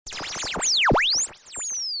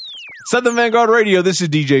Southern Vanguard Radio, this is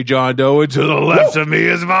DJ John Doe, and to the left of me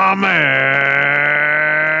is my man.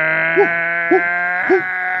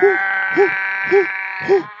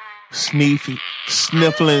 Sniffling,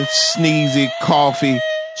 sneezy, coffee,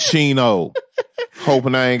 Chino.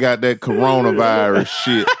 Hoping I ain't got that coronavirus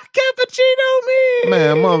shit. Cappuccino me.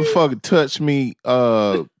 Man, motherfucker touched me.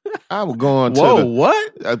 I was going to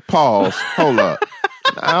what? Pause. Hold up.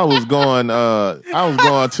 I was going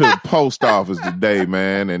to the post office today,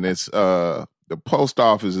 man, and it's the post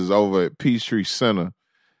office is over at Peachtree Center.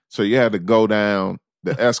 So you had to go down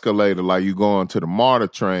the escalator like you going to the MARTA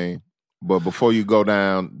train, but before you go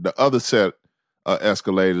down the other set of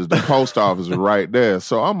escalators, the post office is right there.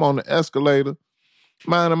 So I'm on the escalator,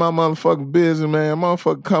 minding my motherfucking business, man.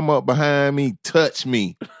 Motherfucker come up behind me, touch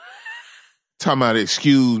me. Talking about,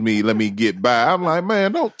 excuse me, let me get by. I'm like,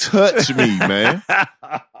 man, don't touch me, man.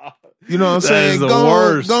 You know what I'm saying?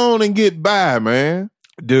 Go on and get by, man.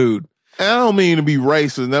 Dude. And I don't mean to be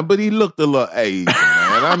racist now, but he looked a little Asian,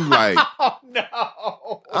 man. I'm like, oh,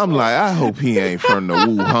 no. I'm like, I hope he ain't from the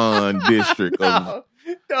Wuhan district. Don't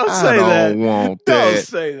say that. I don't want that. Don't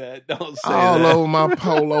say that. Don't say all that. over my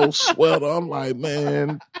polo sweater. I'm like,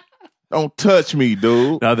 man, don't touch me,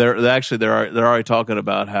 dude. Now they're already talking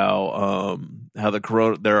about how the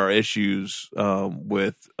corona, there are issues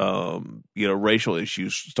with racial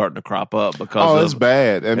issues starting to crop up because it's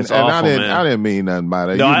bad, and awful, I didn't mean nothing by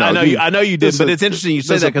that. No, I know you did, but it's interesting you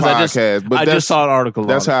say that because I just saw an article.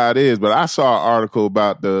 That's how it is. But I saw an article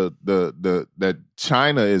about that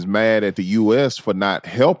China is mad at the U.S. for not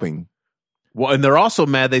helping. Well, and they're also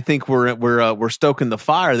mad. They think we're stoking the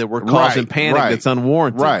fire, that we're causing panic that's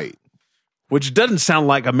unwarranted. Right. Which doesn't sound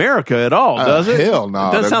like America at all, does it? Hell no.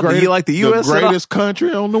 It doesn't sound like the U.S. The greatest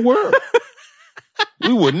country on the world.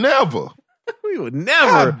 We would never.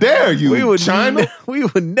 How dare you, China? We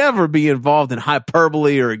would never be involved in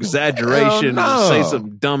hyperbole or exaggeration or say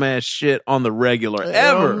some dumbass shit on the regular,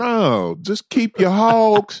 ever. No, just keep your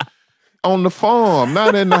hogs on the farm,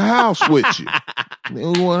 not in the house with you. We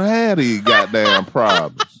won't have these goddamn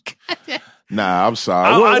problems. Nah, I'm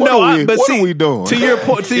sorry. What are we doing?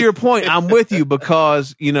 To your point, I'm with you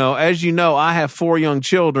because, as you know, I have 4 young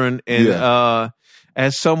children, and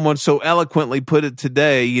as someone so eloquently put it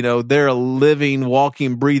today, they're a living,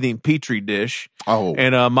 walking, breathing petri dish. Oh,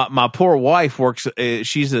 and my poor wife works.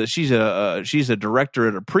 She's a director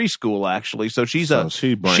at a preschool, actually. So she's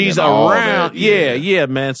around. Yeah,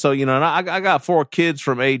 man. So and I got 4 kids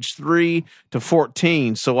from age 3 to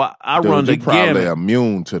 14. So I run the gamut. Probably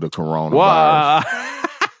immune to the coronavirus. Well,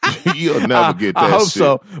 you'll never get that. I hope shit.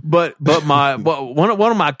 so. But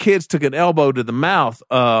one of my kids took an elbow to the mouth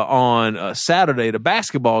on Saturday at a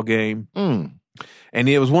basketball game. And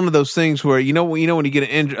it was one of those things where when you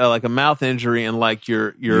get like a mouth injury and like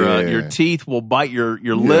your teeth will bite your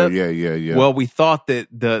lip. Yeah. Well, we thought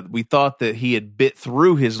that he had bit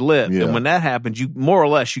through his lip, and when that happens, you more or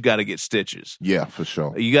less you got to get stitches. Yeah, for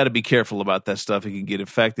sure. You got to be careful about that stuff. It can get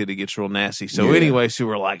infected. It gets real nasty. So anyway, so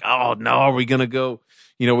we're like, oh no, are we gonna go?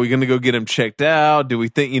 We're going to go get him checked out. Do we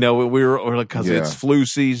think, because it's flu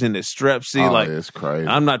season, it's strep season. It's crazy.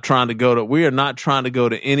 We are not trying to go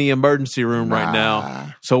to any emergency room right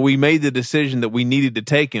now. So we made the decision that we needed to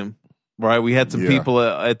take him. Right. We had some people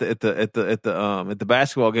at the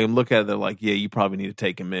basketball game look at it. They're like, yeah, you probably need to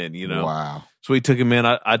take him in, Wow. So we took him in.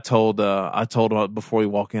 I told him before we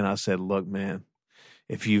walk in, I said, look, man,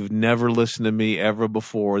 if you've never listened to me ever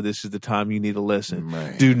before, this is the time you need to listen.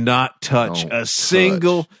 Man, do not touch a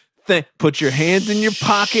single thing. Put your hands in your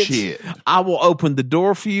pockets. Shit. I will open the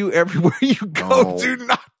door for you everywhere you go. Do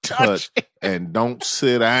not touch it. And don't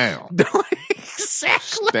sit down.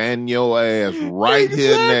 Exactly. Stand your ass right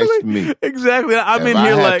here next to me. Exactly. I'm in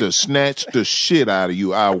here like... I have to snatch the shit out of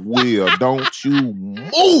you, I will. Don't you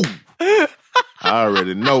move. I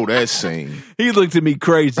already know that scene. He looked at me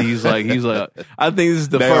crazy. He's like, I think this is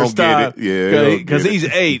the first time. Yeah, because he's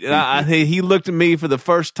 8. And I think he looked at me for the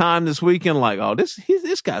first time this weekend, like, oh, this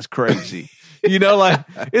guy's crazy. Like,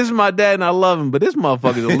 this is my dad and I love him, but this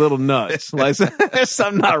motherfucker's a little nuts. Like, there's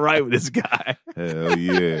something not right with this guy. Hell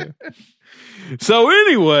yeah. So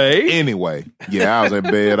anyway, yeah, I was in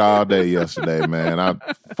bed all day yesterday, man. I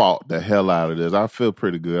fought the hell out of this. I feel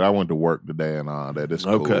pretty good. I went to work today and all that. It's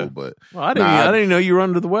cool, but I didn't know you were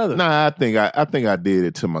under the weather. Nah, I think I did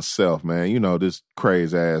it to myself, man. This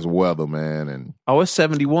crazy ass weather, man. And it's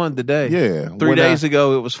 71 today. Yeah, 3 days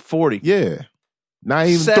ago it was 40. Yeah. Not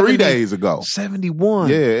even 3 days ago. 71.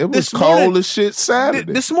 Yeah, it was cold as shit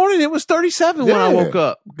Saturday. This morning it was 37 when I woke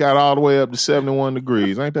up. Got all the way up to 71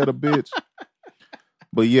 degrees. Ain't that a bitch?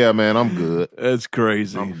 But yeah, man, I'm good. That's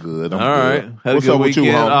crazy. I'm good. All right. Had What's a good up with weekend.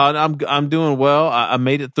 you, homie? I'm doing well. I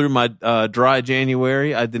made it through my dry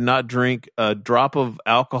January. I did not drink a drop of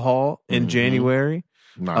alcohol in January.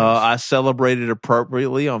 Nice. I celebrated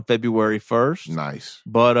appropriately on February 1st. Nice.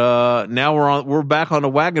 But now we're back on the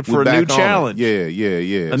wagon for a new challenge.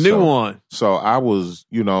 Yeah. A new one. So I was,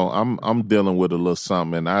 I'm dealing with a little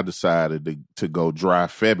something, and I decided to go dry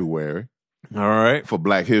February. All right. For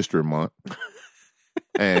Black History Month.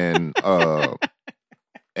 And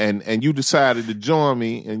and you decided to join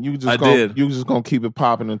me, and you just gonna keep it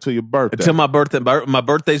popping until your birthday. Until my birthday. My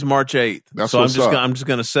birthday's March 8th. That's so what's up. I'm just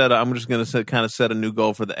gonna set a new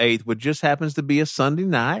goal for the 8th, which just happens to be a Sunday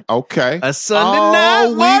night. Okay. A Sunday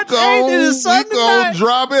night. March 8th is a Sunday night.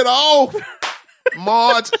 Drop it off.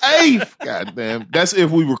 March 8th. God damn. That's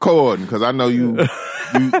if we recording, because I know you get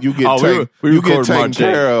taken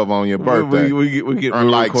care of on your birthday. We get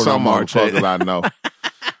unlike some motherfuckers I know.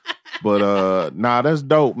 But that's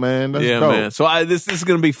dope, man. That's dope. Man. So this is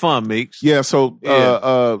gonna be fun, Meeks. Yeah. So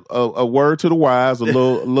a word to the wise, a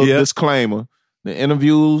little disclaimer: the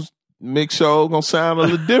interviews, Mix Show, gonna sound a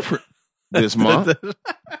little different this month.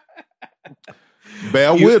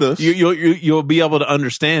 Bear with us. You'll be able to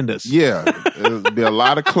understand us. Yeah, there'll be a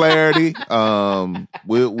lot of clarity.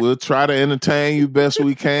 We'll try to entertain you best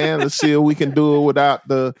we can. Let's see if we can do it without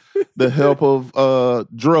the help of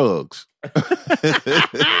drugs.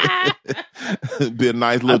 Be a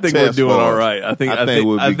nice little test. I think we're doing all right. I think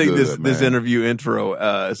this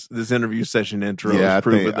interview session intro. Yeah, I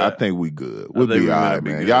think we good. We'll be all right,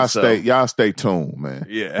 man. Y'all stay tuned, man.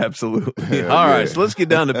 Yeah, absolutely. All right, so let's get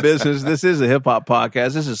down to business. This is a hip hop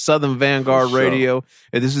podcast. This is Southern Vanguard Radio.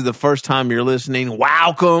 If this is the first time you're listening,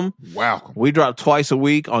 welcome. We drop twice a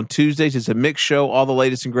week on Tuesdays. It's a mix show, all the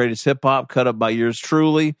latest and greatest hip hop, cut up by yours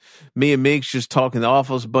truly. Me and Meeks just talking the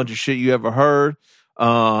office, a bunch of shit you ever heard.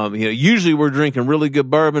 Usually we're drinking really good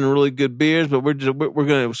bourbon and really good beers, but we're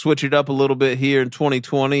going to switch it up a little bit here in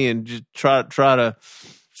 2020 and just try to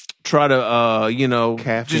just try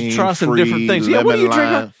some different things. Yeah, what are you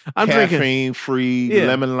drinking? I'm drinking caffeine-free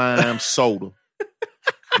lemon lime soda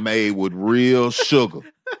made with real sugar.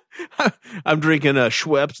 I'm drinking a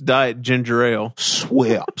Schweppes Diet Ginger Ale.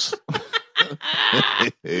 Schweppes.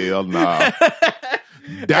 Hell nah.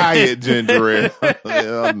 Diet ginger ale.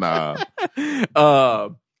 Hell nah.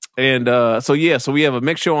 So we have a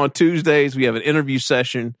mix show on Tuesdays. We have an interview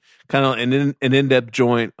session, kind of an in-depth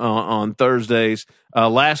joint on Thursdays.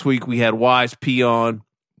 Last week we had Wise P on.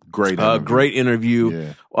 Great interview.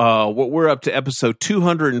 Yeah. We're up to episode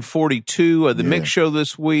 242 of the Mix Show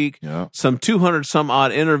this week. Yeah. Some 200 some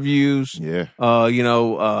odd interviews. Yeah.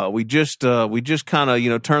 We just kind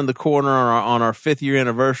of turned the corner on our 5th year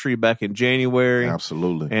anniversary back in January.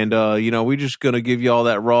 Absolutely. And we're just gonna give you all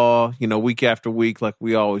that raw, week after week like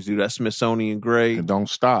we always do. That Smithsonian great. And don't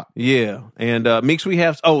stop. Yeah. And Meeks, we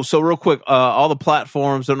have so real quick, all the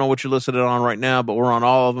platforms, don't know what you're listening on right now, but we're on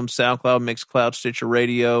all of them: SoundCloud, Mixcloud, Stitcher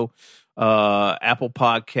Radio, Apple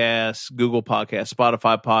Podcasts, Google Podcasts,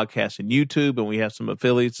 Spotify Podcasts, and YouTube, and we have some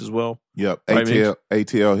affiliates as well. Yep.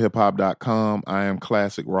 ATLhiphop.com. I am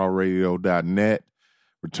classicrawradio.net.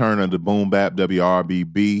 Return of the Boom Bap,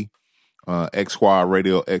 WRBB, X Squad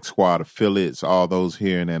Radio, X Squad affiliates, all those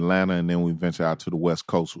here in Atlanta, and then we venture out to the West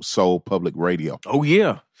Coast with Soul Public Radio. Oh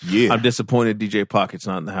yeah. Yeah. I'm disappointed DJ Pocket's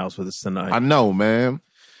not in the house with us tonight. I know, man.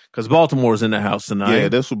 Because Baltimore's in the house tonight. Yeah,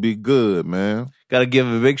 this will be good, man. Got to give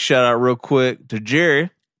a big shout out real quick to Jerry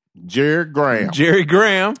Graham. Jerry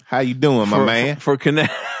Graham. How you doing, my man? For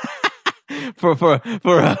connect. For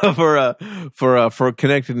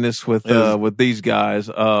connectedness with these guys.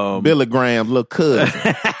 Billy Graham's little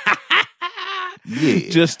cousin. Yeah.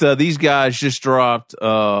 Just these guys just dropped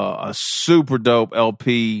a super dope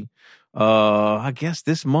LP. I guess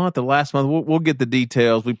this month or last month. We'll get the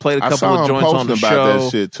details. We played a couple of joints on the show. I saw him posting about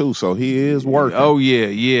that shit too, so he is working. Oh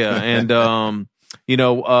yeah. And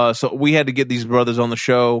so we had to get these brothers on the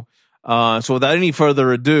show. So without any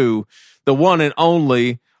further ado, the one and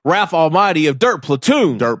only Ralph Almighty of Dirt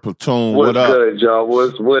Platoon. Dirt Platoon, what's what up? Good, y'all?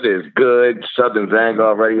 What is good? Southern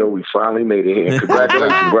Vanguard Radio, we finally made it here.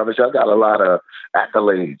 Congratulations, brothers. Y'all got a lot of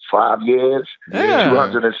accolades. 5 years,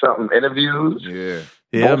 200 and something interviews. Yeah.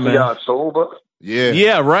 Yeah, both man. of y'all sober.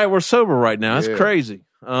 Yeah, right. We're sober right now. That's crazy.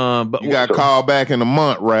 But you got to call back in a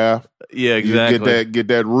month, Ralph. Yeah, exactly. You get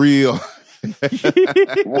that real.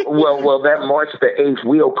 well, that March the 8th,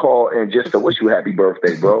 we'll call and just to wish you happy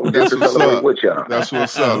birthday, bro. Just to celebrate with y'all. That's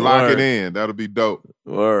what's up. Lock it in. That'll be dope.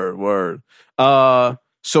 Word. So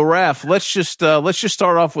Raph, let's just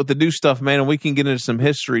start off with the new stuff, man, and we can get into some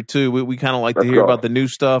history too. We kind of like to hear about the new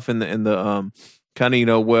stuff and the kind of, you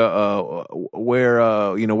know,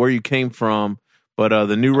 where you know, where you came from. But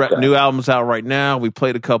the new album's out right now. We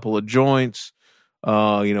played a couple of joints.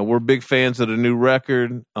 You know, we're big fans of the new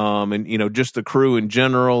record, and you know, just the crew in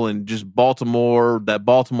general, and just Baltimore, that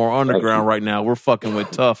Baltimore underground right now. We're fucking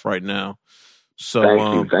with tough right now.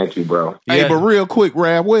 So thank you, bro. Hey, but real quick,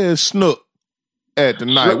 Rab, where is Snook at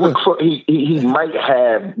tonight? He might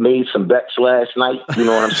have made some bets last night. You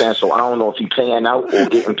know what I'm saying? So I don't know if he's paying out or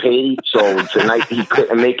getting paid. So tonight he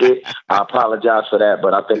couldn't make it. I apologize for that,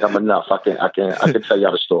 but I think I'm enough. I can tell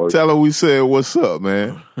y'all the story. Tell her we said what's up,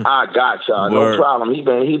 man. I got y'all. No problem. He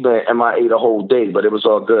been MIA the whole day, but it was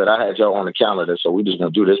all good. I had y'all on the calendar, so we just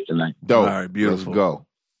gonna do this tonight. Dope. All right, beautiful. Let's go.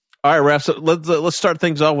 All right, Rap. So let's start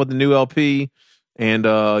things off with the new LP, and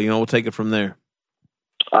you know, we'll take it from there.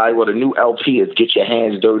 All right, well, the new LP is Get Your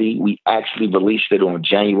Hands Dirty. We actually released it on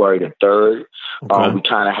January the 3rd. Okay. We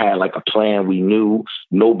kind of had like a plan. We knew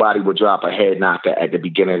nobody would drop a head knocker at the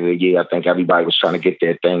beginning of the year. I think everybody was trying to get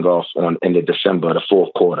their thing off in the December, the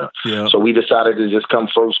fourth quarter. Yeah. So we decided to just come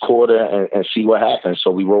first quarter and see what happens. So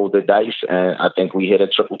we rolled the dice, and I think we hit a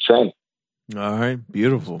 10. All right,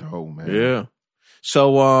 beautiful. Oh, man. Yeah.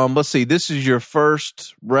 So let's see. This is your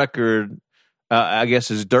first record. I guess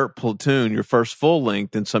is Dirt Platoon, your first full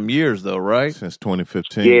length in some years, though, right? Since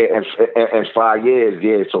 2015. Yeah, and 5 years,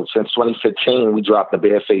 yeah. So since 2015, we dropped the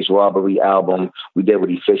Bareface Robbery album. We did with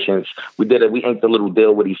Efficients. We inked a little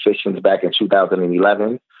deal with Efficients back in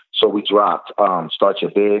 2011. So we dropped Start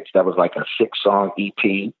Your Vids. That was like a 6-song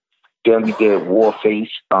EP. Then we did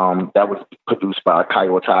Warface. That was produced by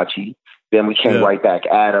Kaiyotachi. Then we came right back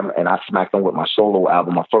at him, and I smacked him with my solo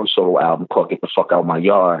album, my first solo album called Get the Fuck Out My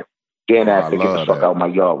Yard. Then after Get the Fuck Out My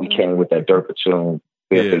Yard, we came with that Dirt Platoon,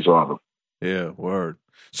 Bareface Robbery. Yeah, word.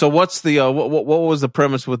 So what's the what was the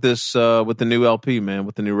premise with this with the new LP, man,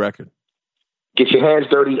 with the new record? Get Your Hands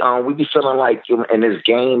Dirty. We be feeling like in this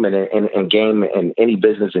game and in game and any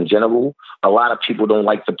business in general, a lot of people don't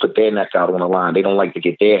like to put their neck out on the line. They don't like to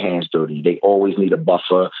get their hands dirty. They always need a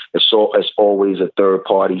buffer. It's always a third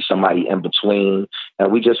party, somebody in between.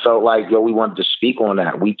 And we just felt like, we wanted to speak on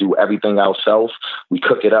that. We do everything ourselves. We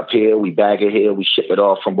cook it up here. We bag it here. We ship it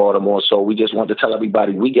off from Baltimore. So we just wanted to tell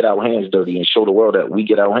everybody we get our hands dirty and show the world that we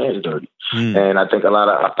get our hands dirty. And I think a lot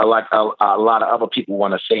of other people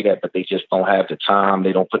want to say that, but they just don't have the time.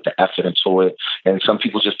 They don't put the effort into it. And some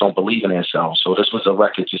people just don't believe in themselves. So this was a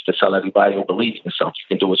record just to tell everybody who believes in themselves,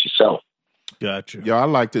 you can do it yourself. Gotcha. I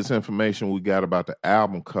like this information we got about the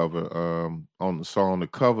album cover. On the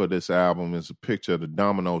cover of this album is a picture of the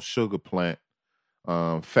Domino Sugar Plant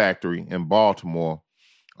factory in Baltimore.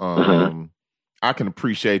 I can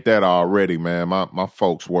appreciate that already, man. My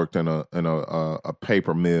folks worked in a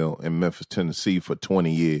paper mill in Memphis, Tennessee for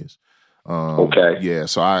 20 years. Okay. Yeah,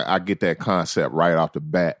 so I get that concept right off the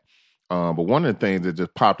bat. But one of the things that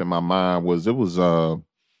just popped in my mind was it was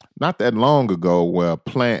not that long ago where a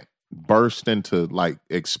plant burst into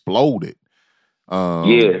exploded.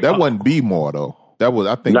 That wasn't B-more though. That was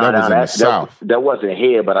in the South. That wasn't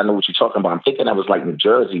here, but I know what you're talking about. I'm thinking that was like New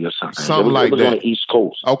Jersey or something. It was on the East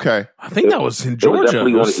Coast. Okay. I think that was in Georgia.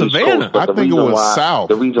 It was Savannah. I think it was South.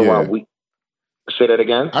 The reason why we say that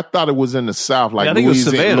again? I thought it was in the South, like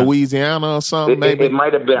Louisiana or something. Maybe it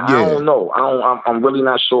might have been. I don't know. I'm really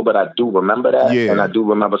not sure, but I do remember that, and I do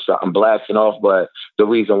remember something blasting off. But the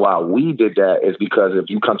reason why we did that is because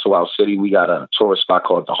if you come to our city, we got a tourist spot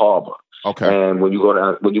called the Harbor. Okay. And when you go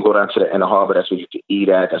down to the inner harbor, that's where you can eat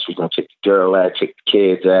at. That's where you're gonna take the girl at, take the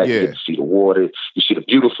kids at. You get to see the water. You see the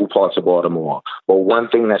beautiful parts of Baltimore. But one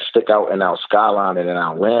thing that stick out in our skyline and in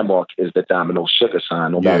our landmark is the Domino Sugar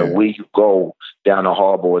sign. No matter where you go down the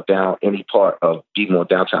harbor or down any part of Baltimore,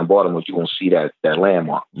 downtown Baltimore, you're gonna see that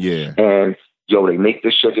landmark. Yeah. And they make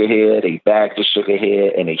the sugar here, they bag the sugar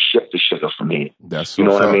here, and they ship the sugar from here. That's you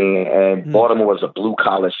know what I mean? And Baltimore is a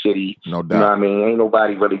blue-collar city. No doubt. You know what I mean? Ain't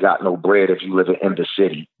nobody really got no bread if you live in the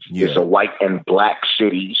city. Yeah. It's a white and black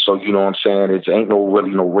city, so you know what I'm saying? It ain't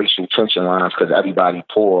really no racial tension lines because everybody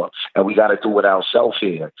poor, and we got to do it ourselves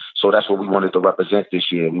here. So that's what we wanted to represent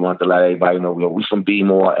this year. We wanted to let everybody know we from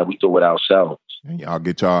B-more, and we do it ourselves. And y'all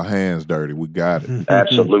get y'all hands dirty. We got it.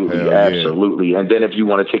 Absolutely. And then if you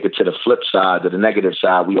want to take it to the flip side, to the negative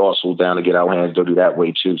side, we also down to get our hands dirty that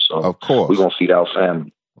way too. So of course, we're gonna feed our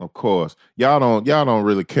family. Of course, y'all don't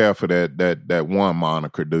really care for that one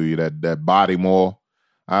moniker, do you? That Bodymore.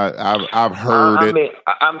 I've heard it.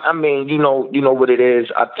 I mean, you know what it is.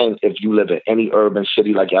 I think if you live in any urban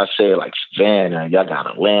city, like y'all said, like Savannah, y'all got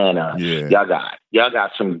Atlanta, y'all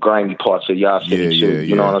got some grimy parts of y'all city too.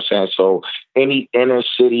 You know what I'm saying? So any inner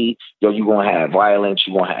city, you gonna have violence,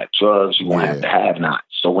 you gonna have drugs, you gonna have the have-nots.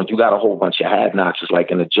 So when you got a whole bunch of have-nots, it's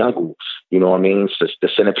like in the jungle. You know what I mean? So the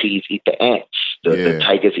centipedes eat the ants. The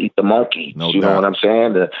tigers eat the monkeys. Know what I'm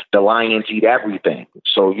saying? The lions eat everything.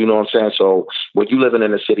 So, you know what I'm saying? So when you living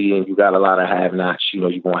in a city and you got a lot of have-nots, you're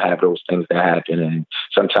going to have those things that happen. And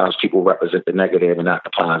sometimes people represent the negative and not the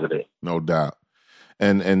positive. No doubt.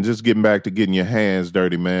 And just getting back to getting your hands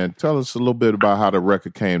dirty, man. Tell us a little bit about how the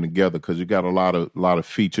record came together, because you got a lot of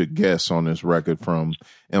featured guests on this record, from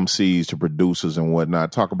MCs to producers and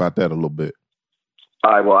whatnot. Talk about that a little bit.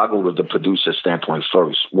 All right, well, I'll go with the producer standpoint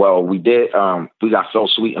first. Well, we got Phil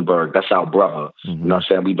Sweetenberg. That's our brother. Mm-hmm. You know what I'm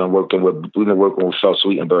saying? We've been working with Phil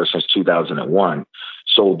Sweetenberg since 2001.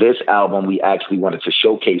 So this album, we actually wanted to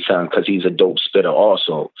showcase him because he's a dope spitter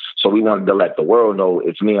also. So we wanted to let the world know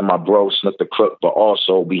it's me and my bro, Snook the Crook, but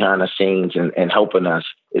also behind the scenes and helping us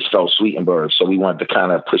is Phil Sweetenberg. So we wanted to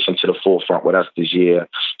kind of push him to the forefront with us this year.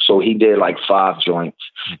 So he did like 5 joints.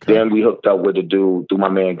 Okay. Then we hooked up with a dude through my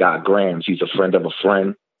man, God Grams. He's a friend of a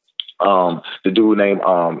friend. The dude named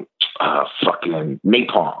fucking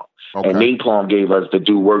Napalm. Okay. And Napalm gave us the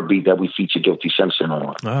Do Work beat that we featured Guilty Simpson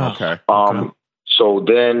on. Oh, okay. So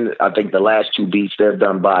then I think the last 2 beats, they're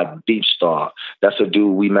done by Deep Star. That's a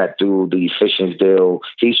dude we met through the Efficients deal.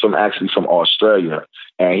 He's actually from Australia,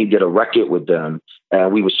 and he did a record with them.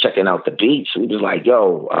 And we was checking out the beats. We was like,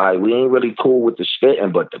 yo, we ain't really cool with the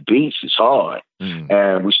spitting, but the beats is hard.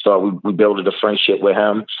 And we built a friendship with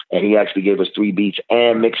him, and he actually gave us 3 beats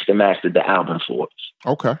and mixed and mastered the album for us.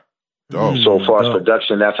 Okay. So as far as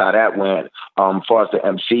production, that's how that went. As far as the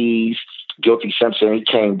MCs, Guilty Simpson, he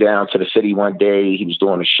came down to the city one day. He was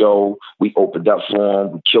doing a show. We opened up for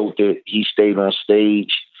him. We killed it. He stayed on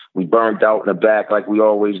stage. We burned out in the back like we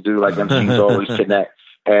always do, like MCs always connect.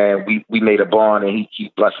 And we made a bond, and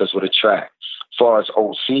he blessed us with a track. As far as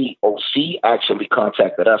OC actually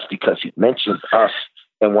contacted us because he mentioned us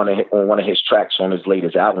on one of his tracks on his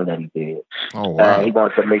latest album that he did. Oh, wow. He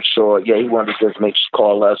wanted to make sure, he wanted to just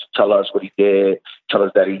call us, tell us what he did, tell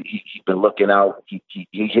us that he's been looking out, he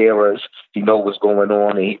hear us, he know what's going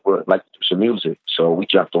on, and he would like to do some music. So we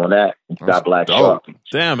jumped on that. We got Black Sharpie.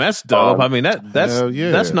 Damn, that's dope. I mean,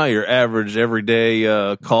 that's not your average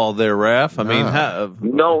everyday call there, Raph. I mean,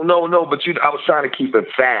 no. But I was trying to keep it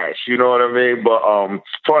fast. You know what I mean? But as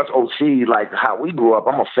far as OC, like how we grew up,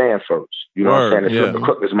 I'm a fan first. You know what I'm saying? The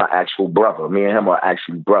Crook is my actual brother. Me and him are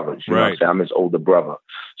actually brothers. You know what I'm saying? I'm his older brother.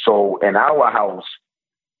 So in our house,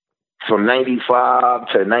 from 95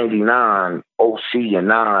 to 99, OC and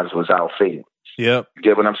Nas was our favorite. Yep. You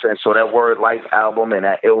get what I'm saying? So that Word Life album and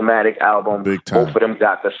that Illmatic album, both of them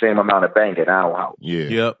got the same amount of bang in our house. Yeah.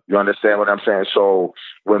 Yep. You understand what I'm saying? So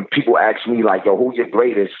when people ask me, like, yo, who's your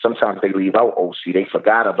greatest? Sometimes they leave out OC. They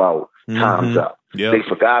forgot about Time's Up. Yep. They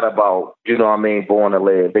forgot about, you know what I mean, Born to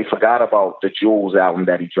Live. They forgot about the Jules album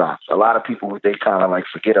that he dropped. A lot of people, they kind of like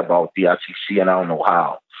forget about DITC, and I don't know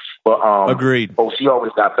how. But agreed. OC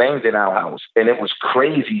always got banged in our house, and it was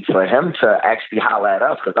crazy for him to actually holler at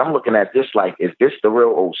us, because I'm looking at this like, is this the real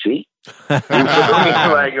OC? You feel me?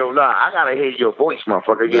 Like, yo, nah, I gotta hear your voice,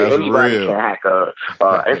 motherfucker. Yeah, anybody can hack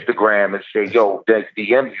Instagram and say, yo,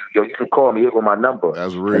 DM you, yo, you can call me. Here with my number.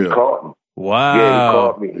 That's real. And he called me. Wow. Yeah, he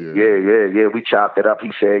called me. Yeah. We chopped it up.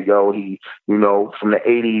 He said, yo, from the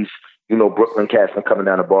 80s. You know, Brooklyn cats been coming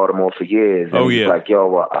down to Baltimore for years. And he's like,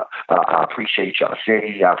 yo, I appreciate y'all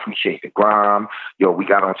city. I appreciate the grime. Yo, we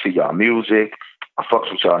got onto y'all music. I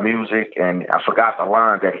fucks with y'all music. And I forgot the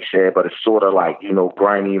line that he said, but it's sort of like, you know,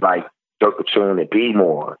 grimy, like Dirk Tune and Be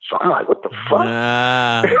More. So I'm like, what the fuck?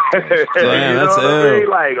 Damn, you know that's what I mean?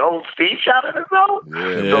 Like, Steve shouted us out.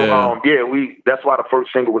 Yeah. So, that's why the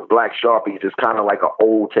first single was Black Sharpie. It's kind of like an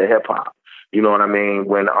ode to hip hop. You know what I mean?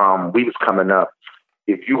 When we was coming up,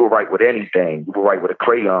 if you were write with anything, you were write with a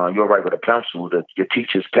crayon, you were write with a pencil, your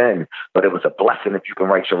teacher's pen, but it was a blessing if you can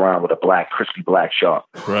write your rhyme with a crispy black sharp.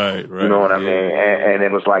 Right. You know what I mean? And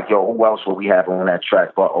it was like, yo, who else would we have on that track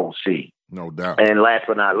but OC? No doubt. And last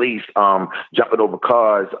but not least, Jumping Over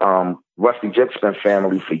Cars, Rusty Jux's been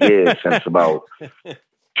family for years, since about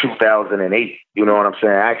 2008. You know what I'm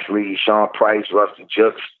saying? Actually, Sean Price, Rusty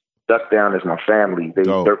Jux, Duck Down is my family.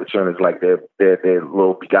 Dirt Return is like their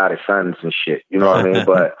little begotten sons and shit. You know what I mean?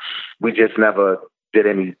 But we just never did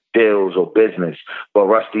any deals or business. But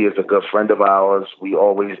Rusty is a good friend of ours. We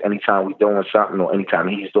always, anytime we doing something or anytime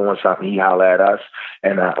he's doing something, he holler at us.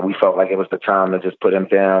 And we felt like it was the time to just put him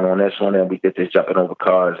down on this one, and we did this Jumping Over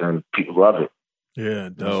Cars, and people love it. Yeah,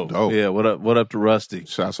 dope. Yeah, what up to Rusty?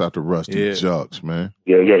 Shouts out to Rusty Jux, man.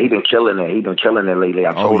 Yeah, he been killing it. He been killing it lately.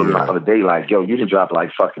 I told him the other day, like, yo, you can drop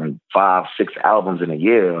like fucking 5-6 albums in a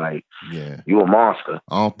year. Like, you a monster.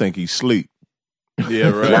 I don't think he sleep. Yeah,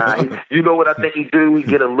 right. Nah, you know what I think he do? He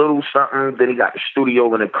get a little something, then he got the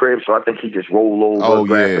studio in the crib, so I think he just roll over,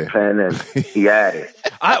 grab the pen, and he had it.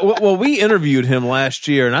 Well, we interviewed him last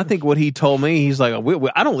year, and I think what he told me, he's like,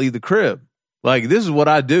 I don't leave the crib. Like, this is what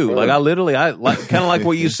I do. Like, I literally, kind of like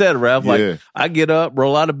what you said, Rev. Like, I get up,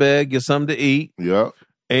 roll out of bed, get something to eat. Yep.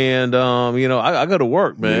 And, I go to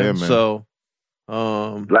work, man. Yeah, man. So,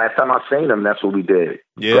 last time I seen him, that's what we did.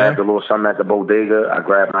 Yeah. Grabbed a little something at the bodega. I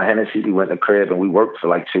grabbed my Hennessy. We went in the crib, and we worked for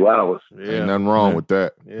like 2 hours. Yeah. Ain't nothing wrong with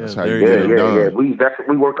that. Yeah. That's how you get it done. Yeah. We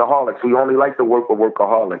workaholics. We only like to work with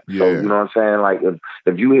workaholics. Yeah. So, you know what I'm saying? Like,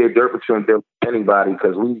 if you hear Dirt Between Dirt anybody,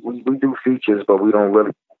 because we do features, but we don't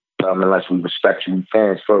really, unless we respect you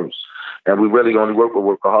fans first. And we really only work with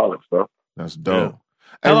workaholics, bro. That's dope.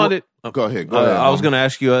 Yeah. How long did... Go ahead. I was going to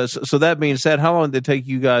ask you, so that being said, how long did it take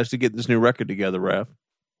you guys to get this new record together, Raph?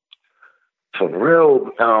 For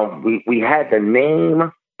real, we had the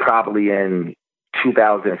name probably in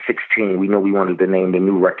 2016. We know we wanted to name the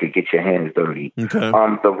new record "Get Your Hands Dirty." Okay.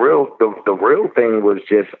 The real thing was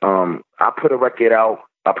just I put a record out.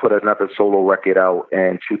 I put another solo record out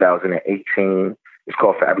in 2018. It's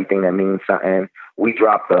called For Everything That Means Something. We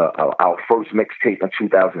dropped our first mixtape in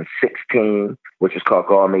 2016, which is called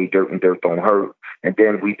God Made Dirt and Dirt Don't Hurt. And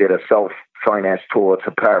then we did a self-financed tour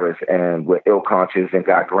to Paris and with Ill Conscious and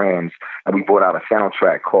Got Grams, and we brought out a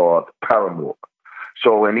soundtrack called Paramore.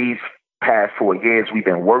 So in these past 4 years, we've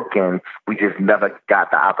been working. We just never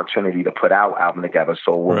got the opportunity to put our album together.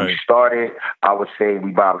 So when we started, I would say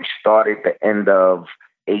we probably started the end of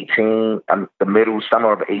 18, the middle,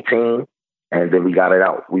 summer of 18. And then we got it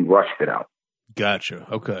out. We rushed it out. Gotcha.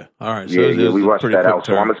 Okay. All right. So we rushed that out.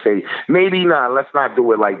 So I'm going to say, maybe not. Let's not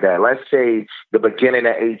do it like that. Let's say the beginning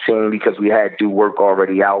of 18, because we had Do Work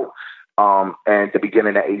already out. And the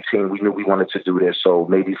beginning of 18, we knew we wanted to do this. So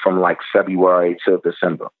maybe from like February to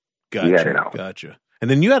December. Gotcha. We had it out. Gotcha. And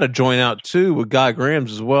then you had a joint out too with Guy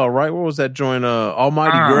Grams as well, right? What was that joint?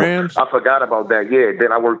 Almighty Grams? I forgot about that. Yeah.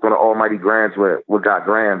 Then I worked on the Almighty Grams with Guy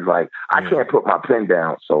Grams. Like, I can't put my pen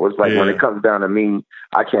down. So it's like when it comes down to me,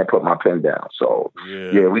 I can't put my pen down. So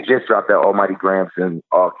we just dropped that Almighty Grams in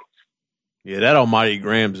August. Yeah, that Almighty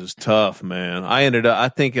Grams is tough, man. I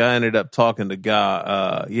think I ended up talking to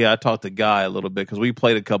Guy. I talked to Guy a little bit because we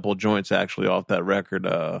played a couple of joints actually off that record.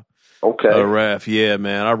 Okay. Ref, yeah,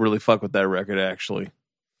 man. I really fuck with that record, actually.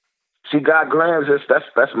 See, Guy Grams,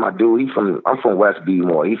 that's my dude. I'm from West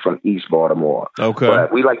Beemore. He's from East Baltimore. Okay.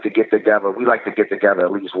 But we like to get together. We like to get together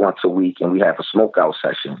at least once a week, and we have a smokeout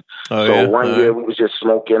session. One year we was just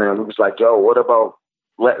smoking, and we was like, yo, what about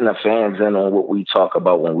letting the fans in on what we talk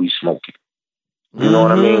about when we smoke it? You know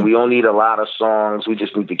what I mean? We don't need a lot of songs. We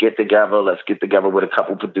just need to get together. Let's get together with a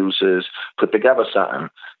couple producers, put together something.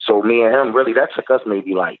 So me and him, really, that took us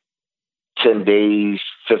maybe like 10 days,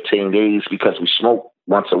 15 days, because we smoke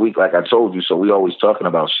once a week, like I told you. So we always talking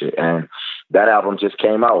about shit. And that album just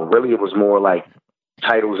came out. Really, it was more like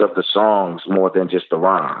titles of the songs more than just the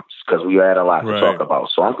rhymes, because we had a lot to talk about.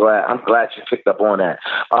 So I'm glad you picked up on that.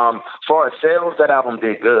 As far as sales, that album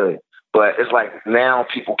did good, but it's like now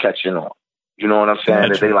people catching on. You know what I'm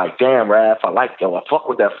saying? That they like, damn, Raph, I fuck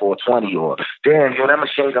with that 420, or damn, that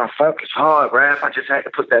Machine Gun Funk is hard, Raph. I just had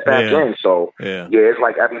to put that back in. So it's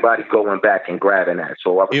like everybody going back and grabbing that.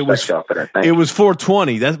 So I respect y'all for that. It was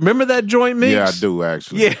 420. Remember that joint mix? Yeah, I do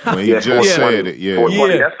actually. Yeah, when you just said it. Yeah,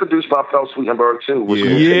 420. That's produced by Phil Sweetenberg too.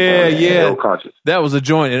 That was a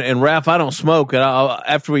joint. And Raph, I don't smoke. And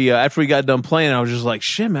after we got done playing, I was just like,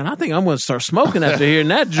 shit, man, I think I'm going to start smoking after hearing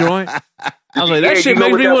that joint. I was like, that shit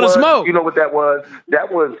makes me want to smoke. You know what that was?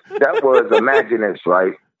 That was Imaginist,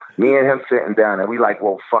 right? Me and him sitting down, and we like,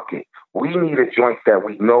 well, fuck it. We need a joint that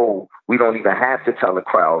we know we don't even have to tell the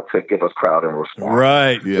crowd to give us crowd and response.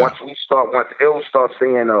 Right. Yeah. Once Ill starts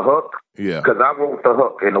saying the hook, because I wrote the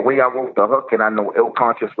hook, and the way I wrote the hook, and I know Ill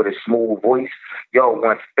Conscious with his smooth voice,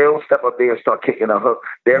 once Ill step up there and start kicking a hook,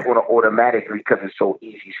 they're going to automatically, because it's so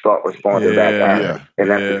easy, start responding back at him. And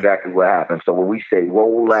that's exactly what happened. So when we say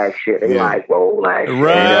roll that shit, they like, roll that shit.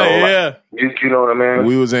 Right, you know what I mean?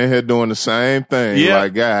 We was in here doing the same thing.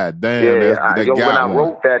 Like, God damn. When I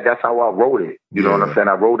wrote that, that's how I wrote it. You know what I'm saying?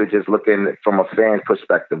 I wrote it just looking from a fan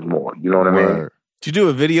perspective more. You know what I mean? Did you do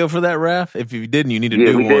a video for that, Raph? If you didn't, you need to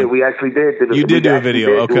do one. We actually did. You did do a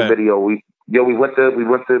video. Okay. Do a video. Yo, we went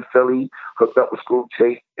to Philly, hooked up with Screw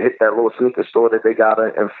Chase, hit that little sneaker store that they got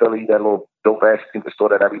in Philly, that little dope ass sneaker store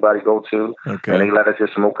that everybody go to. Okay. And they let us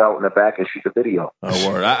just smoke out in the back and shoot the video. Oh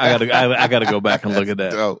word! I gotta go back and look at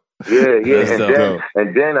that. Dope. Yeah.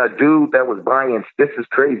 And then a dude that was buying, this is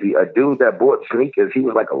crazy, a dude that bought sneakers, he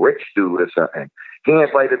was like a rich dude or something. He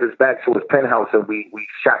invited us back to his penthouse and we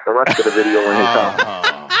shot the rest of the video in his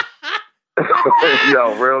house.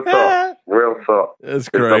 Yo, real talk. That's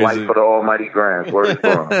crazy. It's the life for the almighty Grams. Where it's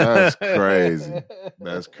from.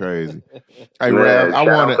 That's crazy. Hey, Rav,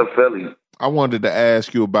 I wanted to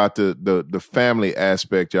ask you about the family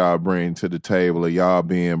aspect y'all bring to the table of y'all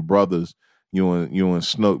being brothers, you and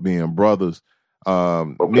Snook being brothers.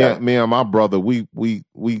 Okay. Me and my brother, we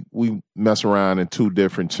mess around in two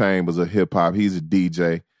different chambers of hip hop. He's a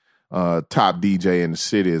DJ. Top DJ in the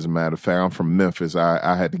city, as a matter of fact. I'm from Memphis.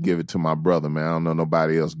 I had to give it to my brother, man. I don't know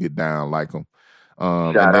nobody else get down like him.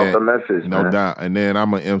 Shout out to Memphis, no man. doubt. And then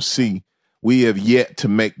I'm an MC. We have yet to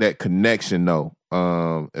make that connection, though.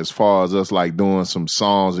 As far as us like doing some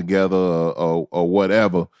songs together or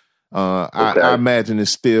whatever. I imagine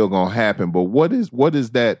it's still gonna happen. But what is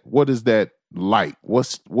that like?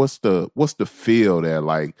 What's the feel there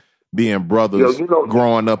like? Being brothers,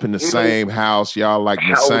 growing up in the same house, y'all like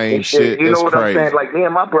the same shit. You know what I'm saying? Like me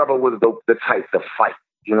and my brother was the type to fight.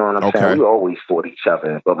 You know what I'm saying? We always fought each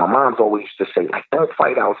other. But my mom's always used to say, like, don't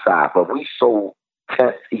fight outside. But we so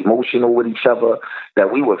tense, emotional with each other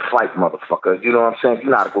that we would fight, motherfucker. You know what I'm saying?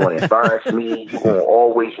 You're not going to embarrass me. You're going to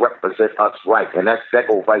always represent us right. And that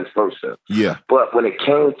goes vice versa. Yeah. But when it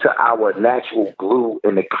came to our natural glue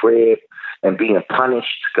in the crib and being punished,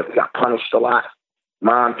 because we got punished a lot,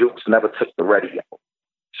 Mom Dukes never took the radio.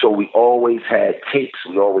 So we always had tapes.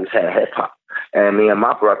 We always had hip hop. And me and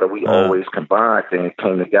my brother, we always combined and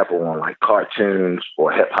came together on like cartoons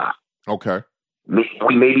or hip hop. Okay.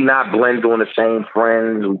 We maybe not blend on the same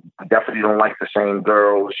friends. We definitely don't like the same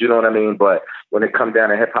girls. You know what I mean? But when it comes down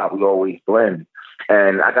to hip hop, we always blend.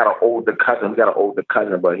 And I got an older cousin. We got an older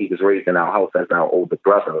cousin, but he was raised in our house as our older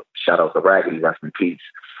brother. Shout out to Raggedy, rest in peace.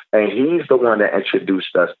 And he's the one that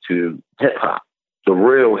introduced us to hip hop. The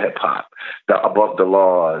real hip hop, the Above the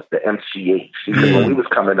Laws, the MCH. Because when we was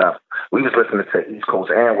coming up, we was listening to East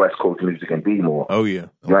Coast and West Coast music and B-more. Oh yeah,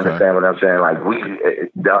 you understand what I'm saying? Like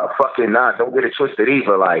don't get it twisted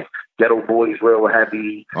either. Like Ghetto Boys real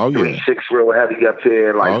heavy, 3-6 real heavy up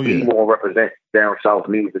here. Like B-more represent down south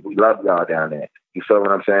music. We love y'all down there. You feel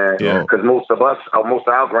what I'm saying? Yeah. Because most of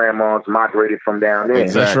our grandmas migrated from down there.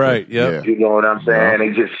 Exactly. That's right. Yep. You know what I'm saying? They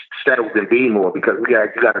just settled in B-more because you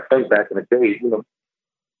got to think back in the day, you know.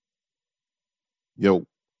 Yo.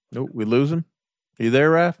 Nope, we losing? Are you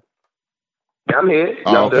there, Raph? Yeah, I'm here.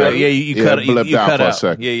 Okay. Yeah, you cut out for a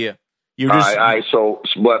second. Yeah. All right. So,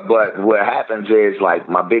 but what happens is, like,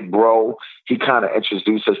 my big bro, he kind of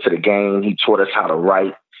introduced us to the game. He taught us how to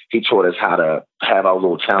write. He taught us how to have our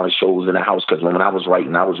little talent shows in the house. Because when I was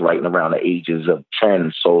writing around the ages of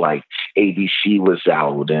 10. So, like, ABC was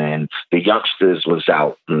out and The Youngsters was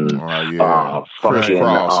out. And, fucking and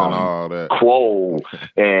all that. Quo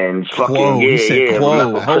and fucking, Quo. Holy shit.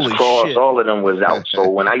 All of them was out. So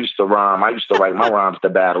when I used to rhyme, I used to write my rhymes to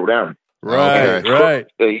battle them. Right.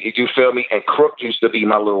 You feel me? And Crook used to be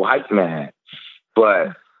my little hype man.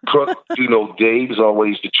 But Crook, Dave was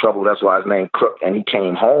always the trouble. That's why his name Crook. And he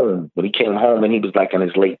came home. When he came home and he was like in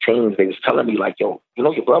his late teens, they was telling me like, yo,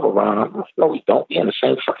 your brother rhyme? I'm like, no, we don't. We in the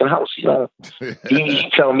same fucking house. He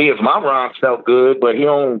tell me if my rhymes felt good, but he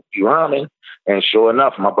don't be rhyming. And sure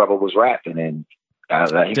enough, my brother was rapping. And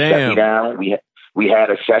he set me down. We had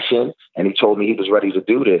a session and he told me he was ready to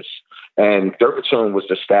do this. And Durpatune was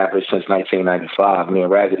established since 1995. Me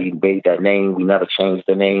and Raggedy made that name. We never changed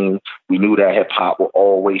the name. We knew that hip-hop would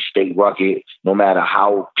always stay rugged, no matter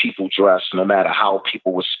how people dressed, no matter how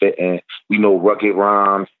people were spitting. We know rugged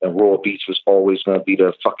rhymes and raw beats was always going to be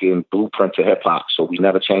the fucking blueprint to hip-hop. So we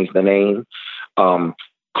never changed the name.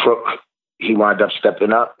 Crook, he wound up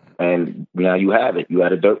stepping up, and now you have it. You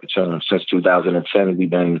had a Durpatune. Since 2010, we've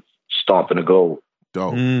been stomping the gold.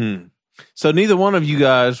 Dope. So neither one of you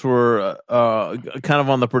guys were kind of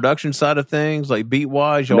on the production side of things, like beat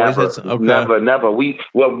wise. You always had some, never. We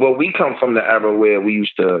come from the era where we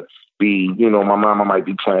used to be. My mama might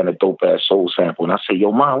be playing a dope ass soul sample, and I say,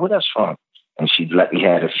 "Yo, mom, where that's from?" And she'd let me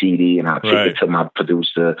have a CD, and I'd take it to my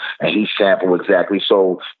producer, and he sampled exactly.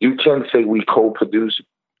 So you can say we co-produce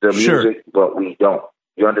the music, but we don't.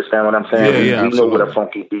 You understand what I'm saying? Yeah, we know what a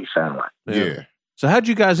funky beat sound like. Yeah. So how'd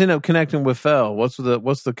you guys end up connecting with Fel? What's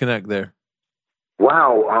the connect there?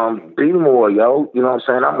 Wow, B-More, yo. You know what I'm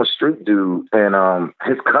saying? I'm a street dude. And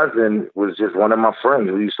his cousin was just one of my friends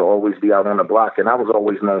who used to always be out on the block, and I was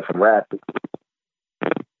always known from rapping.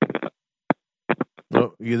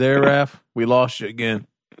 Oh, you there, Raph? We lost you again.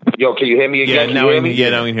 Yo, can you hear me again? Yeah, now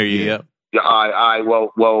we can hear you. Yep. Yeah,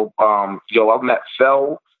 well, I met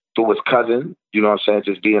Phil through his cousin, you know what I'm saying,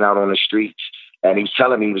 just being out on the streets. And he was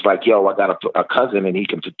telling me, he was like, yo, I got a cousin and he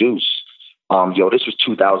can produce. This was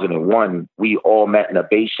 2001. We all met in a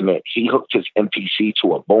basement. He hooked his MPC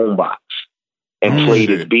to a boombox and played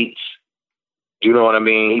his beats. You know what I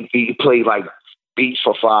mean? He played like beats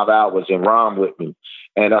for 5 hours and rhymed with me.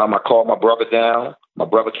 And I called my brother down. My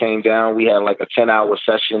brother came down. We had like a 10-hour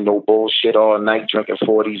session, no bullshit, all night, drinking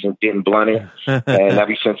 40s and getting blunted. And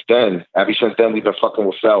ever since then, we've been fucking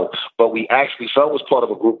with Phil. But Phil was part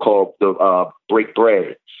of a group called the Break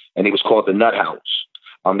Bread, and it was called the Nut House.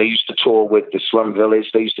 They used to tour with the Slum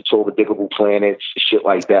Village. They used to tour with Diggable Planets, shit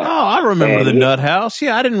like that. Oh, I remember the Nut House.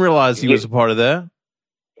 Yeah, I didn't realize he was a part of that.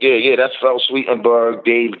 Yeah, that's Phil Sweetenberg,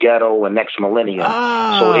 Dave Ghetto, and Next Millennium.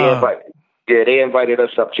 Ah. So they invited us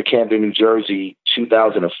up to Camden, New Jersey,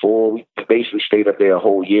 2004. We basically stayed up there a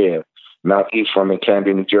whole year. Mount Ephraim in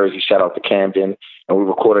Camden, New Jersey. Shout out to Camden. And we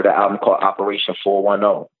recorded an album called Operation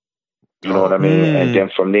 410. You know what I mean? And then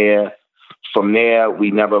from there,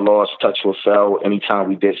 we never lost touch with Phil. Anytime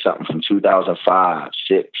we did something from 2005,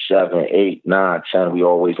 6, 7, 8, 9, 10, we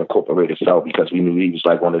always incorporated Phil because we knew he was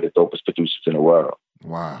like one of the dopest producers in the world.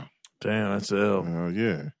 Wow. Damn, that's ill.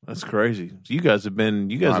 Yeah. That's crazy. You guys have been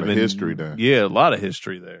history there. Yeah, a lot of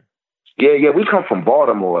history there. Yeah, we come from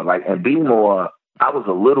Baltimore, and B-More, I was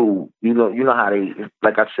a little, you know how they,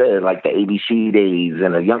 like I said, like the ABC days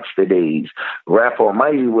and the youngster days. Rap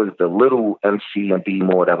Almighty was the little MC and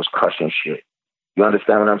B-More that was crushing shit. You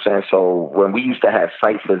understand what I'm saying? So when we used to have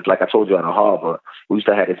ciphers, like I told you, at the harbor, we used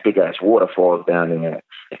to have this big ass waterfalls down there.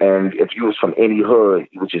 And if you was from any hood,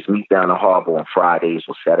 you would just meet down the harbor on Fridays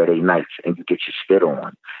or Saturday nights and you get your spit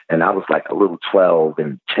on. And I was like a little 12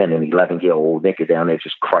 and 10 and 11-year-old nigga down there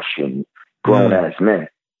just crushing grown ass men.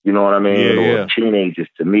 You know what I mean? Or teenagers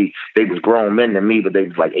to me. They was grown men to me, but they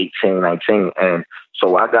was like 18, 19. And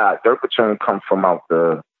so I got Dirt Platoon come from out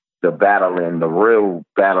the battling, the real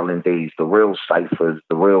battling days, the real ciphers,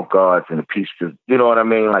 the real guards and the pieces. You know what I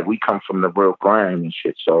mean? Like we come from the real grind and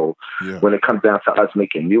shit. So when it comes down to us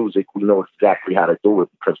making music, we know exactly how to do it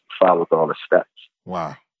because we followed all the steps.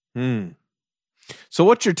 Wow. So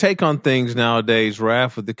what's your take on things nowadays,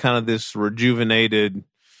 Raph, with the kind of this rejuvenated,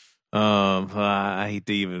 I hate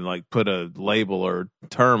to even like put a label or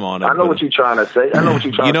term on it. I know what you're trying to say.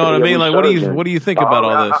 You know what I mean? Like, what do you think about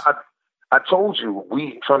all this? I told you,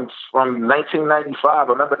 we from 1995,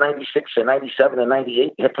 remember 96 and 97 and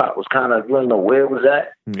 98, hip hop was kind of, you don't know where it was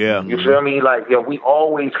at. Yeah. You feel me? Like, we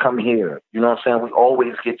always come here. You know what I'm saying? We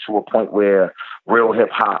always get to a point where real hip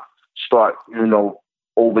hop start,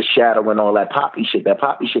 overshadowing all that poppy shit. That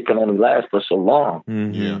poppy shit can only last for so long.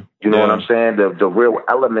 Yeah. You know what I'm saying? The real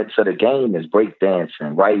elements of the game is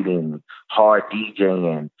breakdancing, writing, hard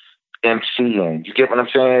DJing, MCing. You get what I'm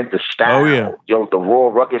saying? The style. The raw,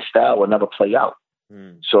 rugged style will never play out.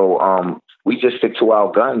 So we just stick to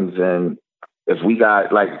our guns. And if we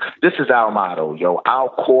got, like, this is our motto, our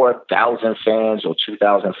core 1,000 fans or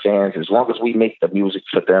 2,000 fans, as long as we make the music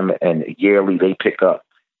for them and yearly they pick up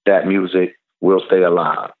that music, we'll stay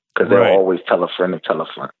alive. Because they'll always tell a friend and tell a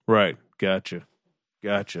friend. Right. Gotcha.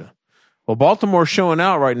 Well, Baltimore's showing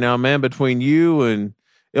out right now, man, between you and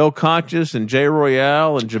Ill Conscious and Jay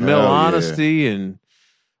Royale and Jamil Honesty. And,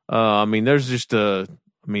 there's just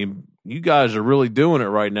you guys are really doing it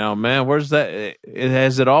right now, man. Where's that?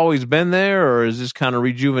 Has it always been there, or is this kind of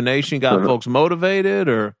rejuvenation got folks motivated,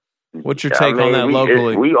 or what's your take on that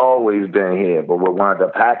locally? We always been here, but what wound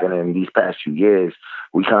up happening these past few years,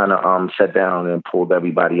 we kind of sat down and pulled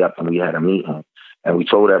everybody up and we had a meeting. And we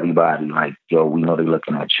told everybody, like, we know they're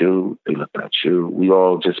looking at you. They looking at you. We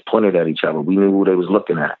all just pointed at each other. We knew who they was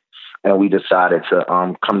looking at. And we decided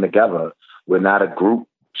to come together. We're not a group,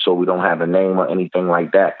 so we don't have a name or anything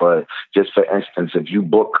like that. But just for instance, if you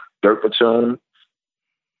book Dirt Platoon,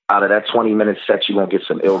 out of that 20-minute set, you're going to get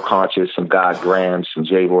some Ill Conscious, some God Graham, some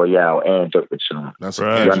Jay Royale, and Dirt Platoon. That's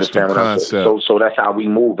right. You understand what I'm saying? So that's how we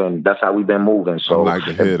moving. That's how we've been moving. So I like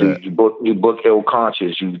to hear that. You book Ill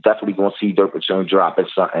Conscious, you definitely going to see Dirt Platoon dropping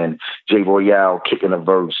something. Jay Royale kicking a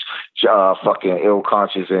verse. Fucking Ill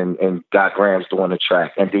Conscious and God Graham's doing the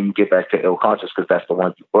track. And then you get back to Ill Conscious because that's the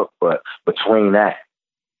one you book. But between that,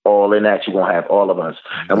 all in that, you're going to have all of us.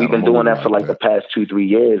 And we've been doing that for like the past 2-3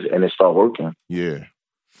 years, and it started working. Yeah.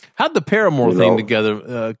 How'd the Paramore thing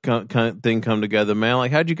come together, man?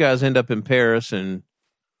 Like, how'd you guys end up in Paris? And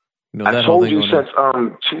I told you since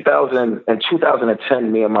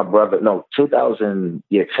 2010, me and my brother,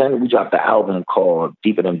 2010, we dropped the album called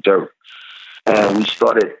Deeper Than Dirt. And we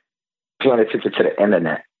started paying attention to the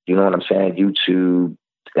internet. You know what I'm saying? YouTube,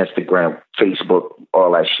 Instagram, Facebook,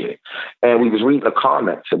 all that shit. And we was reading the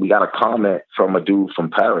comments, and we got a comment from a dude from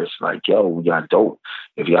Paris, like, yo, we got dope.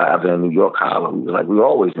 If y'all ever in New York, holla. We was like, we're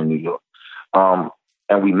always in New York.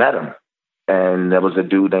 And we met him. And there was a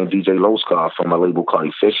dude named DJ Loscar from a label called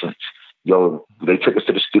Efficient. Yo, they took us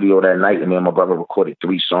to the studio that night, and me and my brother recorded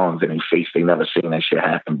 3 songs, and they faced they never seen that shit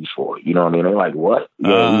happen before. You know what I mean? They're like, what?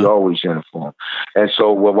 Yeah, we always uniform. And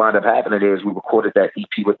so what wound up happening is we recorded that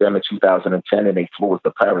EP with them in 2010, and they flew us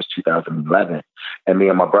to Paris 2011. And me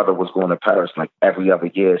and my brother was going to Paris like every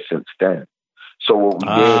other year since then. So what we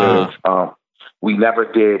did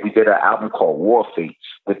is we did an album called War Fates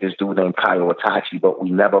with this dude named Kaio Itachi, but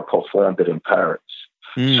we never performed it in Paris.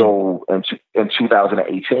 So in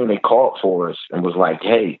 2018, they called for us and was like,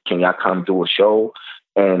 hey, can y'all come do a show?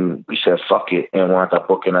 And we said, fuck it, and wound up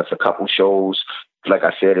booking us a couple shows. Like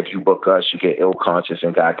I said, if you book us, you get Ill Conscious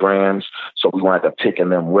and Got Grams. So we wound up taking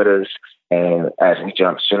them with us. And as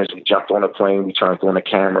soon as we jumped on the plane, we turned on the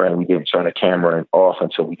camera, and we didn't turn the camera off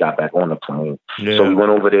until we got back on the plane. Yeah. So we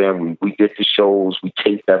went over there and we did the shows, we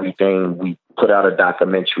taped everything, we put out a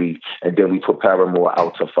documentary, and then we put Paramore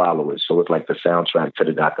out to follow it. So it's like the soundtrack to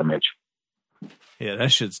the documentary. Yeah,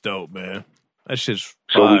 that shit's dope, man. That shit's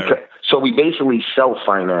fire. So we basically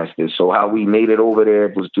self-financed it. So how we made it over there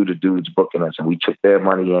was through the dudes booking us, and we took their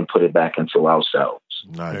money and put it back into ourselves.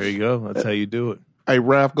 Nice. There you go. That's how you do it. Hey,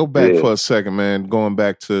 Ralph, go back for a second, man. Going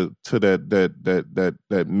back to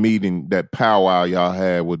that meeting, that powwow y'all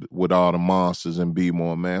had with all the monsters and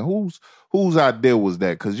B-More, man. Whose idea was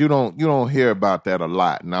that? Because you don't hear about that a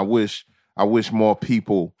lot, and I wish more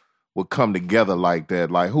people would come together like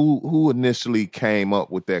that. Like who initially came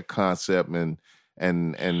up with that concept and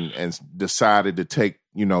decided to take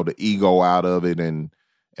the ego out of it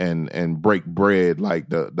and break bread, like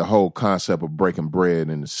the whole concept of breaking bread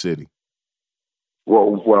in the city.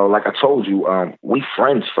 Well, like I told you, we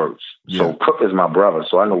friends first. So Cook is my brother,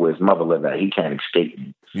 so I know where his mother live at. He can't escape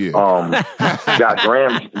me. Yeah. Got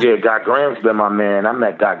Grams been my man. I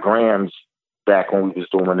met Got Grams back when we was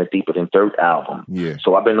doing the Deeper Than Dirt album. Yeah.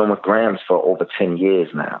 So I've been on with Grams for over 10 years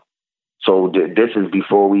now. So this is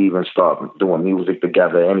before we even start doing music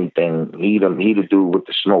together, anything. He the dude with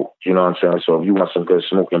the smoke, you know what I'm saying? So if you want some good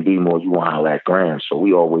smoke and B-More, you want to holler at Grams. So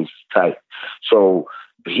we always tight. So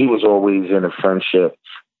he was always in a friendship.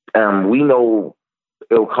 We know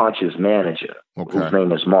Ill Conscious manager, whose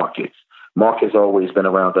name is Marcus. Marcus always been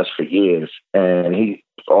around us for years, and he's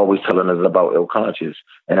always telling us about Ill Conscious.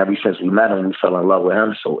 And ever since we met him, we fell in love with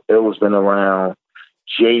him. So Ill's been around.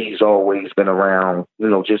 Jay's always been around,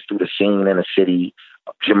 just through the scene in the city.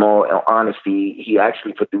 Jamal Honesty, he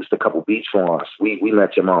actually produced a couple beats for us. We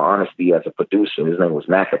met Jamal Honesty as a producer. His name was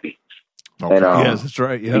Maccabee. Okay. And, yes, that's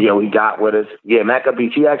right. Yeah, he got with us. Yeah, Maccabee.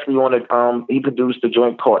 He actually he produced the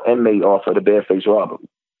joint called Inmate off of the Bareface Robbery.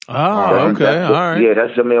 Oh, okay, all right. Yeah,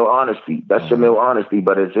 that's Jamil Honesty. Jamil Honesty,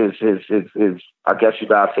 but it's his I guess you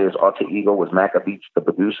guys say his alter ego was Maccabee, the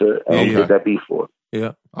producer, and he did that beat for it.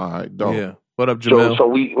 Yeah. All right, dope. Yeah. What up, Jamil?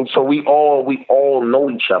 So we all know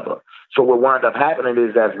each other. So what wound up happening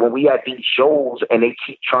is that when we had these shows and they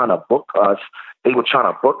keep trying to book us, we'll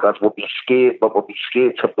be scared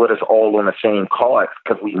to put us all on the same card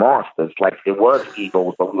because we monsters. Like it was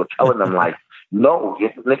egos, but we were telling them like, no,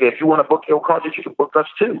 nigga, if you want to book Ill Conscious, you can book us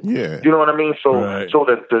too. Yeah. You know what I mean? So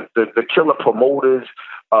the killer promoters,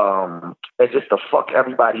 and just to fuck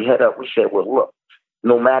everybody head up, we said, well, look,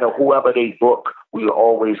 no matter whoever they book, we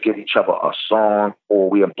always give each other a song or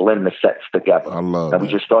we blend the sets together. I love and that.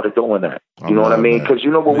 we just started doing that. You know what I mean? Because you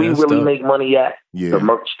know what we really make money at? Yeah. The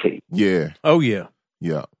merch tape. Yeah. Oh, yeah.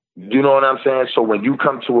 Yeah. You know what I'm saying? So when you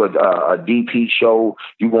come to a DP show,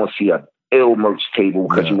 you're going to see a Ill merch table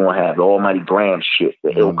because you're going to have the Almighty Graham shit,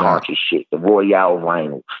 the Ill Conscious shit, the Royale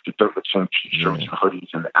vinyl, the 13 t-shirts and hoodies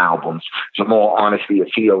and the albums. Jamal Honesty, if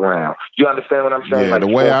he around. You understand what I'm saying? Yeah, like, the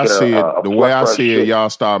way I see it, y'all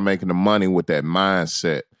start making the money with that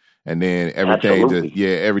mindset. And then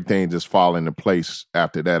everything just fall into place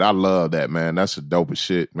after that. I love that, man. That's the dopest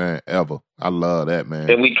shit, man, ever. I love that,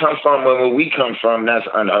 man. And where we come from, that's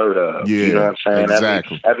unheard of. Yeah, you know what I'm saying?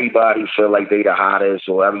 Exactly. Everybody feel like they the hottest,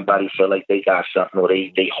 or everybody feel like they got something, or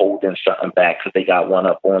they holding something back because they got one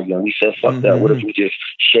up on you. And we said, fuck that. What if we just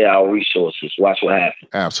share our resources? Watch what happens.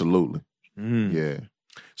 Absolutely. Yeah.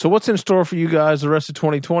 So what's in store for you guys the rest of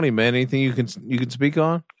 2020, man? Anything you can speak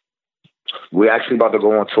on? We're actually about to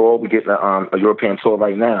go on tour. We're getting a European tour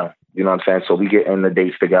right now. You know what I'm saying? So we get in the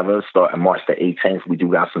dates together, starting March the 18th. We do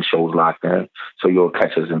got some shows locked in. So you'll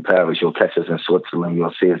catch us in Paris. You'll catch us in Switzerland.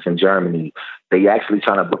 You'll see us in Germany. They actually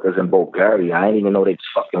trying to book us in Bulgaria. I didn't even know they was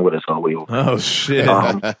fucking with us all the way over. Oh, shit.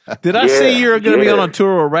 Did I see you're going to be on a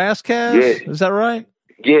tour with Razzcast? Yeah. Is that right?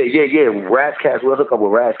 Yeah. Razzcast, we'll hook up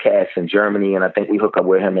with Razzcast in Germany, and I think we hook up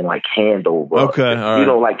with him in like Hanover. Okay, all right. You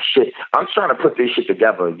know, like shit. I'm trying to put this shit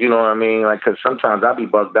together. You know what I mean? Like, because sometimes I'll be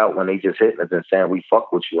bugged out when they just hit us and saying we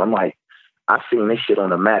fuck with you. I'm like, I've seen this shit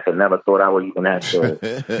on the map and never thought I would even have to.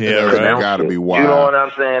 That gotta be wild. You know what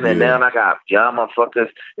I'm saying? And now I got y'all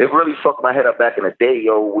motherfuckers. It really fucked my head up back in the day,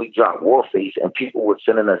 yo. We dropped Warface, and people were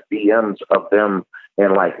sending us DMs of them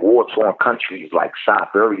in like war-torn countries like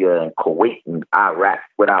Siberia and Kuwait and Iraq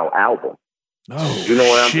with our album. Oh, you know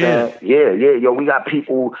what shit. I'm saying? Yeah. Yo, we got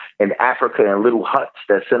people in Africa in little huts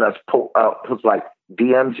that send us like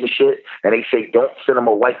DMs and shit, and they say don't send them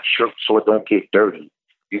a white shirt so it don't get dirty.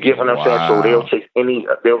 You get what I'm saying? So they'll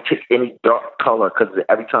take any dark color because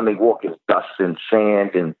every time they walk, it's dust and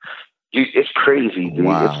sand and. It's crazy, dude.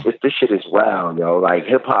 Wow. This shit is wild, yo. Like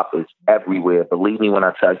hip hop is everywhere. Believe me when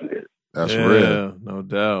I tell you this. That's real. No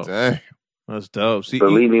doubt. Dang. That's dope. See,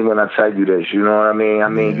 believe me when I tell you this. You know what I mean? I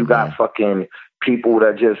mean, you got fucking people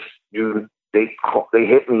that just they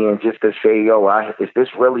hit me and just to say, yo, is this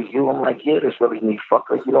really you? I'm like, yeah, this really me,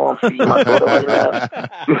 fucker. You know, I'm feeding my daughter right now.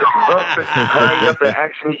 You know what I'm saying? Hurry up and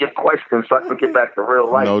ask me your questions so I can get back to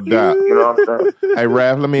real life. No doubt. You know what I'm saying? Hey,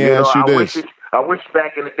 Raph, let me ask you this. I wish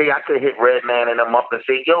back in the day I could hit Redman and them up and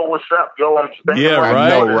say, yo, what's up? Yo, I'm spending right. I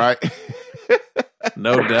know, right?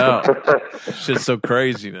 No doubt. Shit's so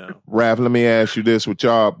crazy now. Raph, let me ask you this: with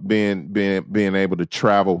y'all being able to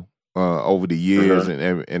travel over the years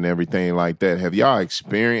and everything like that, have y'all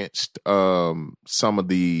experienced some of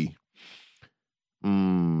the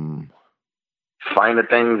finer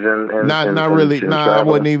things and not really. I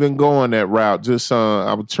wasn't even going that route. Just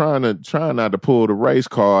I was trying not to pull the race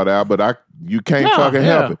card out, but you can't fucking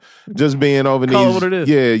help it. Just being over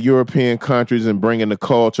these European countries and bringing the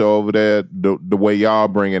culture over there the way y'all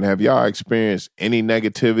bring it. Have y'all experienced any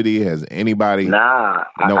negativity? Has anybody? Nah,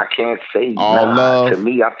 I can't say. All love. To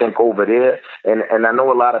me, I think over there, and I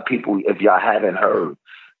know a lot of people, if y'all haven't heard,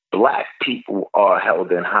 Black people are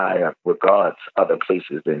held in higher regards other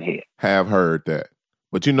places than here. Have heard that.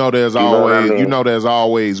 But there's there's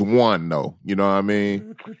always one though. You know what I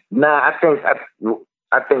mean? Nah,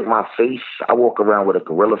 I think my face, I walk around with a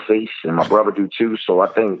gorilla face, and my brother do too. So I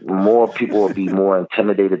think more people will be more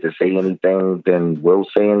intimidated to say anything than will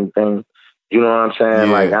say anything. You know what I'm saying?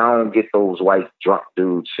 Yeah. Like, I don't get those white drunk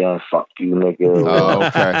dudes saying, fuck you, nigga. Oh,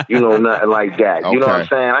 okay. You know, nothing like that. Okay. You know what I'm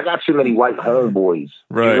saying? I got too many white homeboys.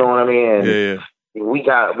 Right. You know what I mean? Yeah. We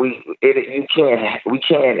can't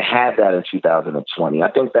have that in 2020.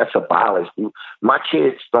 I think that's abolished. My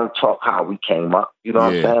kids don't talk how we came up. You know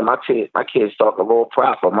what I'm saying? My kids talk a little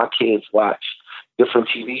proper. My kids watch different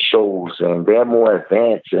TV shows and they're more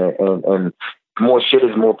advanced and more shit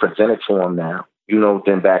is more presented to them now, you know,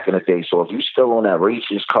 than back in the day. So if you still on that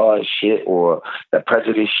racist card shit or that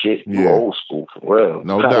prejudice shit, you old school for real.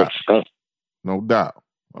 No doubt. No doubt.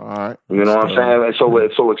 All right. You know what I'm saying?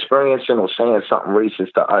 So experiencing or saying something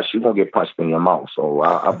racist to us, you're going to get punched in your mouth. So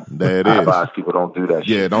I advise people don't do that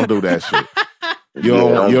shit. Yeah, don't do that shit. You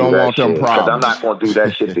don't want them problems. Because I'm not going to do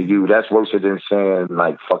that shit to you. That's worse than saying,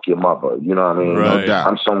 like, fuck your mother. You know what I mean? Right. No doubt.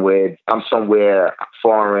 I'm somewhere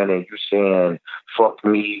foreign and you saying, fuck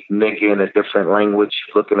me, nigga, in a different language,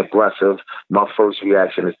 looking aggressive. My first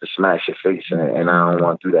reaction is to smash your face, and I don't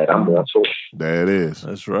want to do that. I'm going to. There it is.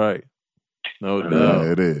 That's right. No doubt.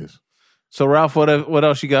 Yeah, it is. So, Ralph, what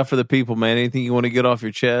else you got for the people, man? Anything you want to get off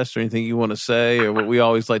your chest or anything you want to say or what we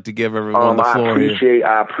always like to give everyone the floor here?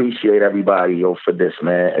 I appreciate everybody, for this,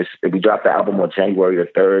 man. We dropped the album on January the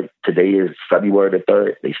 3rd. Today is February the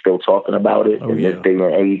 3rd. They still talking about it in this day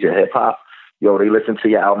and age of hip-hop. They listen to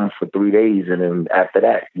your album for 3 days, and then after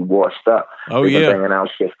that, you washed up. Oh, They've been banging out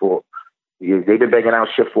shit they've been banging out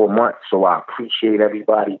shit for a month, so I appreciate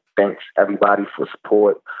everybody. Thanks, everybody, for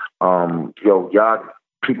support. Y'all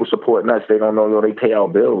people supporting us, they don't know, they pay our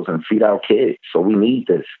bills and feed our kids. So we need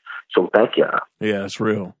this. So thank y'all. Yeah, it's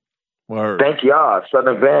real. Word. Thank y'all,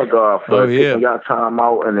 Southern Vanguard, for taking y'all time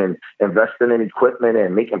out and then investing in equipment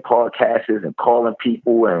and making podcasts and calling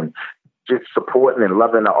people and just supporting and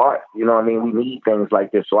loving the art. You know what I mean? We need things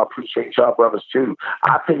like this. So I appreciate y'all brothers too.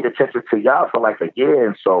 I paid attention to y'all for like a year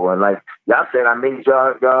and so, and like y'all said, I made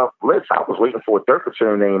y'all list. I was waiting for a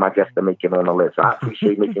Durkature name, I guess, to make it on the list. I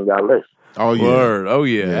appreciate making y'all list. Oh yeah. Word. Oh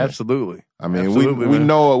yeah, absolutely. I mean, we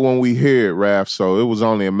know it when we hear it, Raph, so it was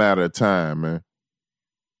only a matter of time, man.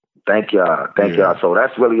 Thank y'all. So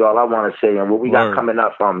that's really all I want to say. And what we got coming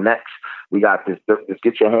up from next, we got this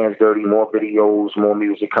Get Your Hands Dirty, more videos, more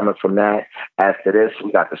music coming from that. After this,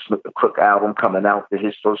 we got the Smith the Crook album coming out.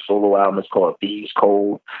 His first solo album is called Thieves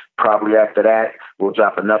Code. Probably after that, we'll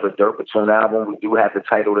drop another Dirt Platoon album. We do have the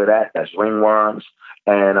title to that. That's Ringworms.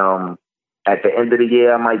 And at the end of the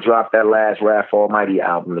year, I might drop that last Wrath Almighty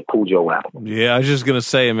album, the Cujo album. Yeah, I was just gonna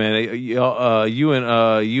say, man, you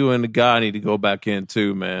and the guy need to go back in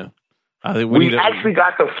too, man. I think we actually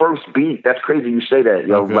got the first beat. That's crazy you say that,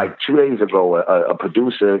 yo. Okay. Like 2 days ago, a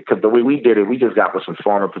producer, because the way we did it, we just got with some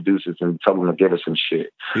foreign producers and told them to give us some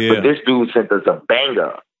shit. Yeah. But this dude sent us a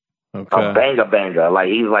banger. Okay. A banger. Like,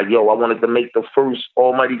 he's like, yo, I wanted to make the first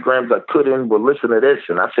Almighty Grams I couldn't, but listen to this.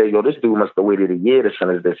 And I said, yo, this dude must have waited a year to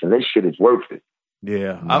send us this, and this shit is worth it.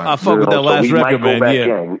 Yeah, I fuck with that last record, man.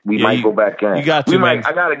 Yeah, we might go back in. You got to, man.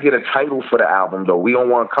 I gotta get a title for the album, though. We don't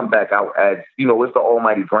want to come back out as, it's the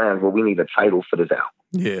Almighty Grams, but we need a title for this album.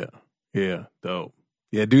 Yeah, dope.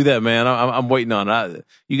 Yeah, do that, man. I'm waiting on it.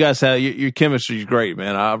 You guys have your chemistry is great,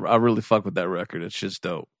 man. I really fuck with that record. It's just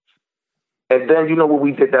dope. And then, you know what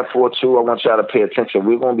we did that for, too? I want y'all to pay attention.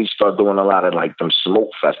 We're going to start doing a lot of, like, them smoke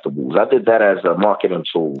festivals. I did that as a marketing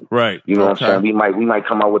tool. Right. You know what I'm saying? We might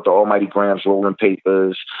come out with the Almighty Grams rolling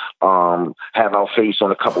papers, have our face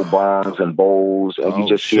on a couple bongs and bowls, and you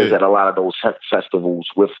just see us at a lot of those festivals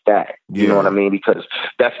with that. You know what I mean? Because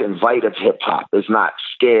that's invited hip-hop. It's not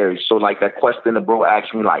scary. So, like, that question the bro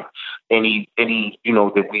asked me, like, any did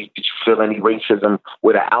you feel any racism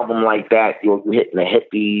with an album like that? You're hitting the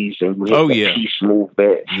hippies and you hit the peace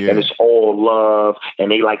movement, and it's all love,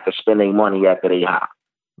 and they like to spend their money after they high.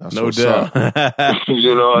 That's no doubt.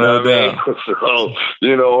 You know what I mean? So,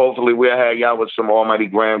 hopefully we'll have y'all with some Almighty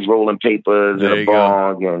Grams rolling papers and a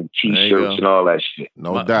bong and T-shirts and all that shit.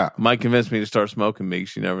 No doubt. Might convince me to start smoking,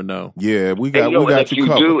 Meeks. You never know. Yeah, we got you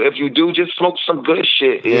covered. If you do, just smoke some good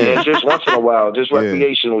shit. Yeah, just once in a while, just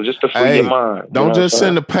recreational, just to free your mind. Don't just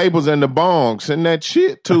send the papers and the bongs. Send that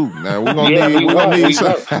shit too. Now we're gonna need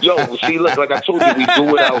some. Yo, see, look, like I told you, we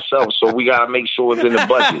do it ourselves, so we gotta make sure it's in the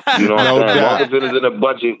budget. You know what I'm saying? As long as it is in the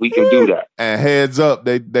budget, we can do that. And heads up,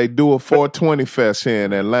 they do a 420 fest here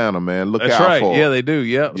in Atlanta, man. Look That's out right. for it. Yeah, they do.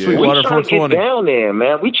 Yeah. Sweetwater 420. We trying to get down there,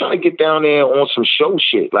 man. We trying to get down there on some show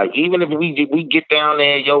shit. Like, even if we get down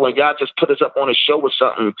there, yo, and y'all just put us up on a show or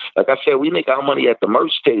something. Like I said, we make our money at the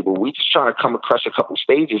merch table. We just trying to come across a couple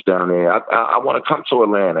stages down there. I want to come to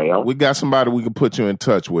Atlanta, yo. We got somebody we can put you in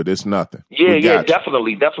touch with. It's nothing. Yeah,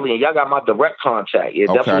 definitely. And y'all got my direct contact. Yeah,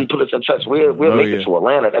 definitely put us in touch. We'll make it to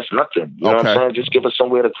Atlanta. That's nothing. You know what I'm saying? Just give us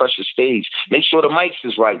somewhere to crush the stage. Make sure the mics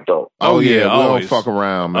is right, though. Oh yeah, we don't fuck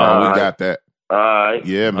around, man. We got that. All right.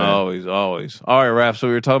 Yeah, man. Always. All right, Raph. So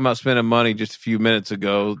we were talking about spending money just a few minutes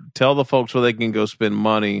ago. Tell the folks where they can go spend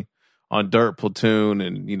money on Dirt Platoon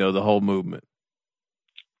and, the whole movement.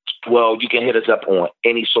 Well, you can hit us up on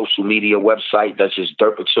any social media website. That's just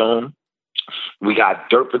Dirt Platoon. We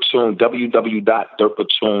got Dirt Platoon,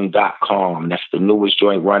 www.dirtplatoon.com. That's the newest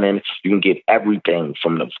joint running. You can get everything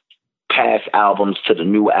from the past albums to the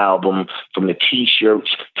new album, from the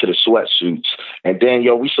T-shirts to the sweatsuits. And then,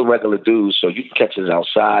 we some regular dudes, so you can catch us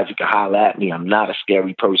outside. You can holler at me. I'm not a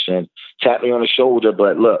scary person. Tap me on the shoulder,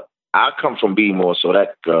 but look, I come from B-More, so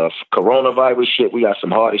that coronavirus shit, we got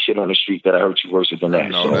some harder shit on the street that I hurt you worse than that.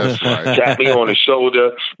 No, that's right. Tap me on the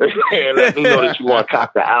shoulder and let me know that you want to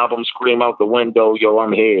cop the album, scream out the window, yo,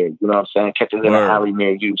 I'm here. You know what I'm saying? Catch us in the alley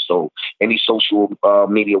near you. So any social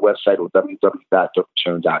media website or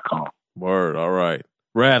www.dirtplatoon.com. Word. All right.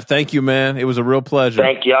 Raph, thank you, man. It was a real pleasure.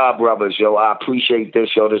 Thank y'all, brothers, yo. I appreciate this,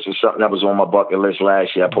 yo. This is something that was on my bucket list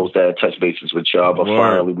last year. I posted that touch bases with y'all, but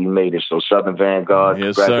finally we made it. So Southern Vanguard,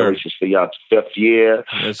 congratulations for y'all 5th year.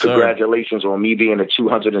 Yes, congratulations on me being a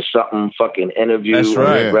 200 and something fucking interview. That's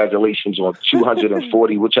right. Congratulations on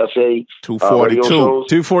 240, which I say? 242.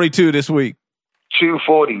 242 this week.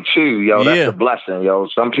 242, yo. That's a blessing, yo.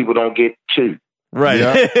 Some people don't get 2. Right.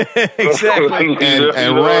 Yep. Exactly.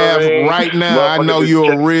 And Rav, right now, I know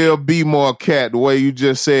you're a real B-More cat, the way you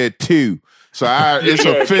just said 2. So it's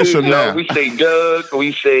official now. We say Doug,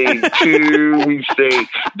 we say 2, we say,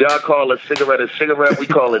 Doug call a cigarette, we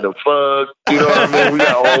call it a fug. You know what I mean? We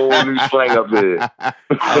got a whole new slang up there.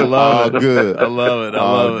 I love it. Good. I love it. I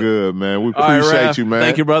love it. Good, man. We appreciate you, man.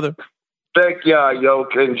 Thank you, brother. Thank y'all, yo.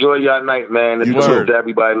 Enjoy y'all night, man. And salute to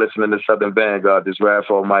everybody listening to Southern Vanguard. This Wrath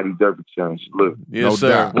Almighty Dirt Platoon. Salute. Yes, no sir.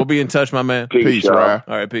 doubt. We'll be in touch, my man. Peace, Wrath.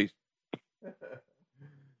 All right, peace.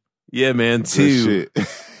 Yeah, man. 2.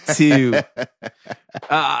 2.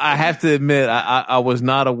 I have to admit, I was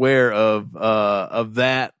not aware of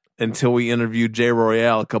that until we interviewed Jay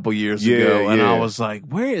Royale a couple years ago. And I was like,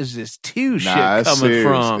 where is this shit coming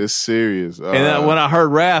from? It's serious. And then when I heard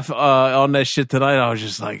Raph on that shit tonight, I was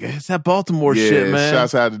just like, it's that Baltimore shit, man.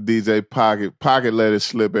 Shouts out to DJ Pocket. Pocket let it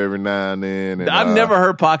slip every now and then. And, I've never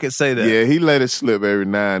heard Pocket say that. Yeah, he let it slip every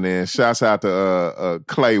now and then. Shouts out to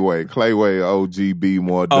Clayway. Clayway OGB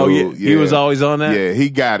more dude. Oh, yeah. He was always on that? Yeah, he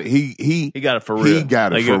got it. He got it for real. He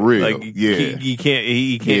got it for real. Like, yeah. He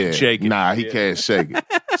can't shake it. Nah, he can't shake it.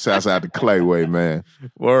 Shouts out to Clayway, man.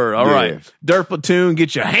 Word. All right. Dirt Platoon,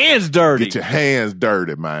 get your hands dirty. Get your hands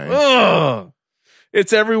dirty, man. Ugh.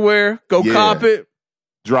 It's everywhere. Go cop it.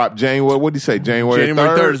 Drop January. What did he say? January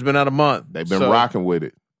 3rd? Has been out a month. They've been rocking with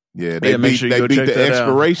it. Yeah, they beat the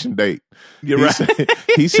expiration date. You're right.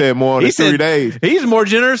 He said more than 3 days. He's more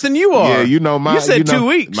generous than you are. Yeah, you know mine. You said 2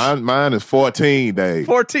 weeks. Mine is 14 days.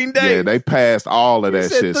 14 days. Yeah, they passed all of that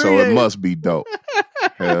shit, so it must be dope.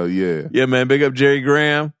 Hell yeah. Yeah, man. Big up Jerry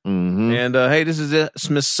Graham. Mm-hmm. And hey, this is a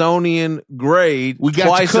Smithsonian grade. We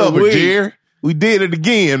got you covered, Jerry. We did it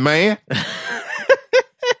again, man.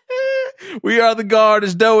 We are the Guard.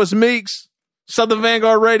 It's Doe. It's Meeks. Southern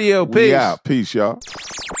Vanguard Radio. Peace. We out. Peace, y'all.